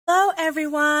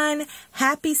everyone.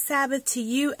 Happy Sabbath to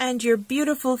you and your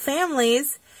beautiful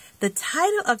families. The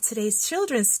title of today's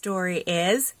children's story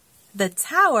is The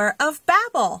Tower of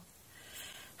Babel.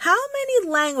 How many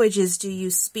languages do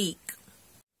you speak?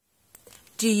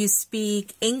 Do you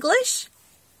speak English?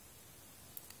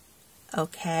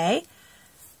 Okay.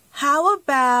 How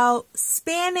about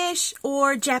Spanish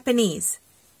or Japanese?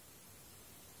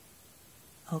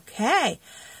 Okay.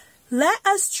 Let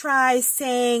us try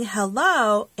saying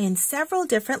hello in several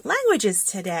different languages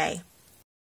today.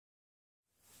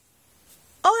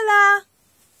 Hola.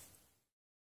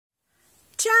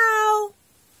 Ciao.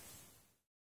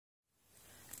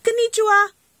 Konnichiwa.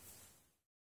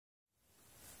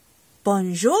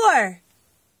 Bonjour.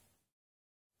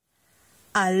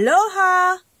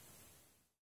 Aloha.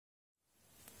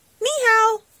 Ni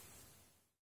hao.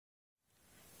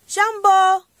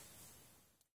 Jambo.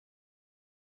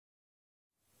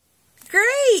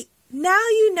 Great! Now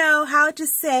you know how to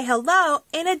say hello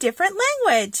in a different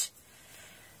language.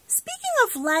 Speaking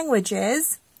of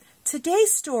languages,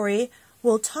 today's story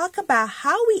will talk about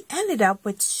how we ended up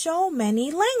with so many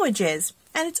languages,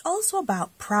 and it's also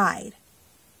about pride.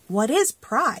 What is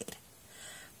pride?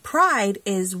 Pride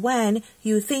is when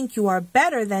you think you are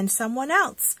better than someone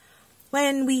else.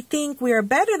 When we think we are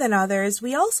better than others,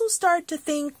 we also start to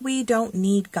think we don't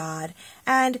need God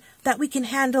and that we can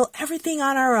handle everything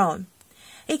on our own.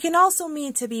 It can also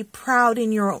mean to be proud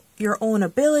in your own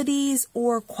abilities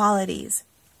or qualities.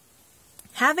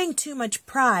 Having too much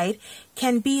pride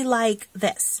can be like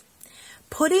this: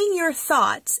 putting your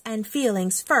thoughts and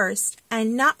feelings first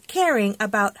and not caring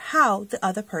about how the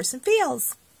other person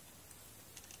feels.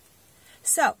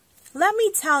 So, let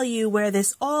me tell you where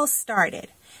this all started.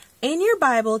 In your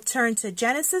Bible, turn to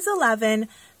Genesis 11,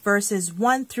 verses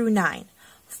 1 through 9.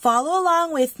 Follow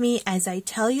along with me as I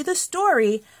tell you the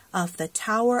story of the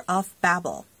Tower of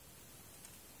Babel.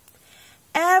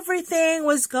 Everything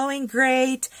was going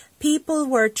great. People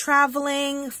were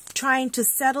traveling, trying to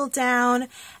settle down,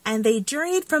 and they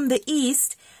journeyed from the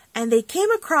east, and they came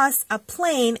across a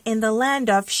plain in the land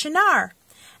of Shinar.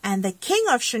 And the king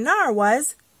of Shinar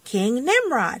was King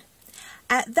Nimrod.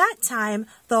 At that time,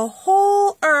 the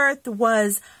whole earth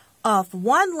was of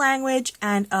one language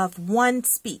and of one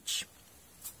speech.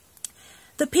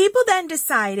 The people then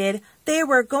decided they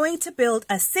were going to build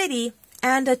a city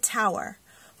and a tower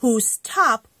whose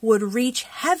top would reach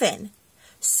heaven.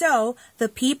 So the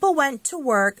people went to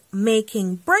work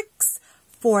making bricks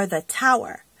for the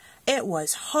tower. It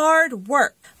was hard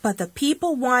work, but the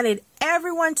people wanted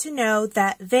everyone to know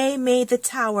that they made the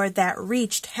tower that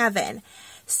reached heaven.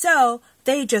 So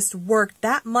they just worked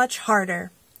that much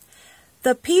harder.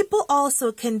 The people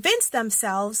also convinced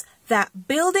themselves that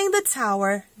building the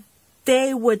tower,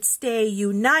 they would stay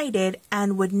united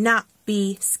and would not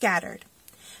be scattered.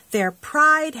 Their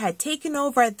pride had taken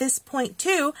over at this point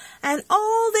too, and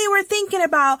all they were thinking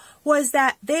about was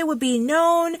that they would be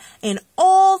known in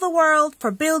all the world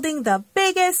for building the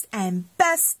biggest and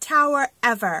best tower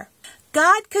ever.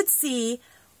 God could see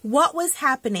what was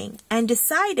happening and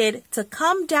decided to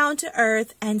come down to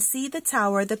earth and see the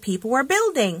tower the people were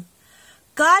building.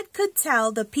 God could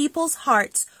tell the people's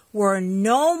hearts were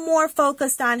no more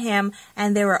focused on him,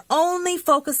 and they were only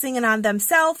focusing on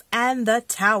themselves and the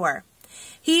tower.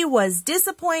 He was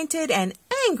disappointed and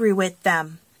angry with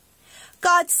them.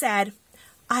 God said,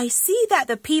 "I see that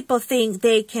the people think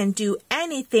they can do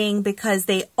anything because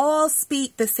they all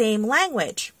speak the same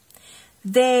language.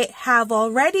 They have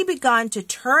already begun to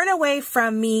turn away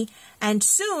from me, and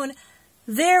soon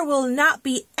there will not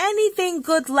be anything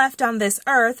good left on this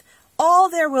earth. All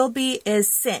there will be is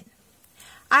sin.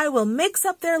 I will mix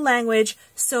up their language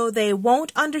so they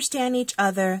won't understand each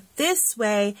other. This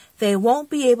way, they won't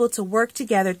be able to work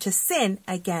together to sin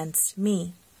against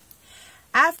me."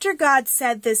 After God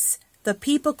said this, the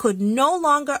people could no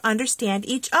longer understand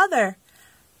each other.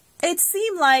 It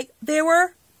seemed like they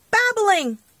were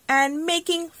babbling and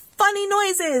making funny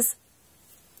noises.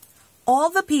 All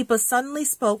the people suddenly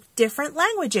spoke different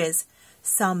languages.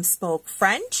 Some spoke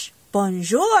French,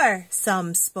 bonjour.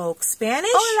 Some spoke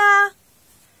Spanish, hola.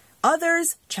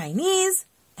 Others Chinese,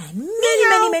 and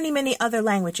many other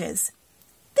languages.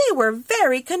 They were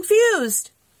very confused.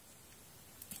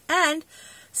 And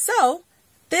so,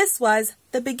 this was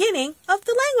the beginning of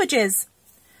the languages.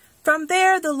 From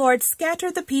there, the Lord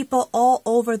scattered the people all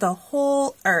over the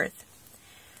whole earth.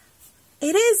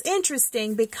 It is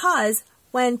interesting because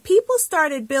when people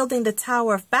started building the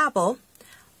Tower of Babel,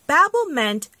 Babel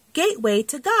meant gateway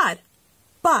to God.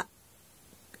 But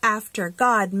after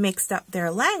God mixed up their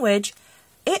language,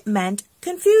 it meant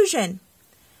confusion.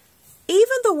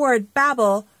 Even the word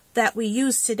Babel that we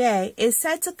use today is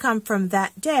said to come from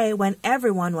that day when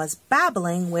everyone was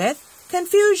babbling with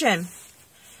confusion.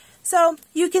 So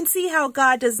you can see how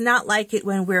God does not like it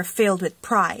when we're filled with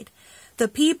pride. The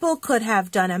people could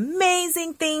have done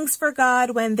amazing things for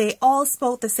God when they all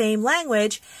spoke the same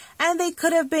language, and they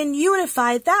could have been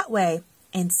unified that way.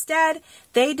 Instead,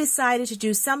 they decided to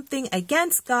do something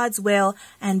against God's will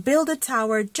and build a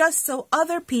tower just so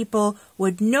other people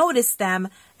would notice them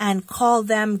and call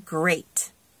them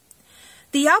great.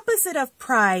 The opposite of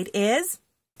pride is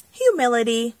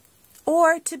humility,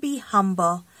 or to be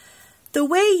humble. The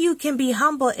way you can be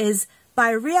humble is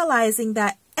by realizing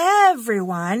that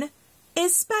everyone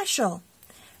is special.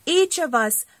 Each of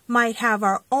us might have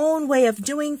our own way of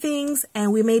doing things,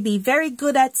 and we may be very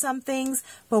good at some things,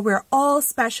 but we're all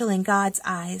special in God's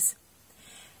eyes.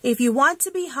 If you want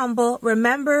to be humble,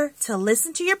 remember to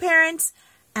listen to your parents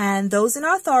and those in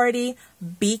authority.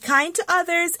 Be kind to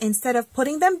others instead of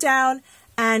putting them down,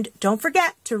 and don't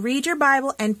forget to read your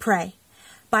Bible and pray.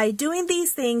 By doing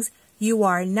these things, you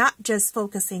are not just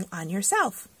focusing on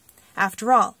yourself.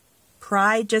 After all,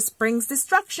 pride just brings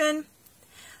destruction.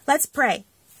 Let's pray.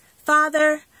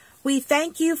 Father, we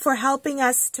thank you for helping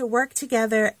us to work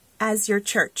together as your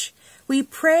church. We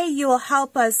pray you will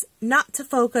help us not to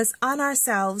focus on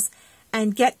ourselves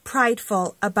and get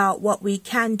prideful about what we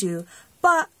can do,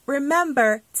 but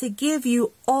remember to give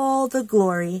you all the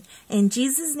glory. In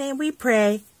Jesus' name we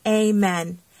pray.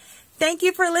 Amen. Thank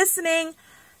you for listening.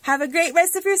 Have a great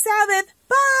rest of your Sabbath.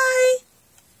 Bye!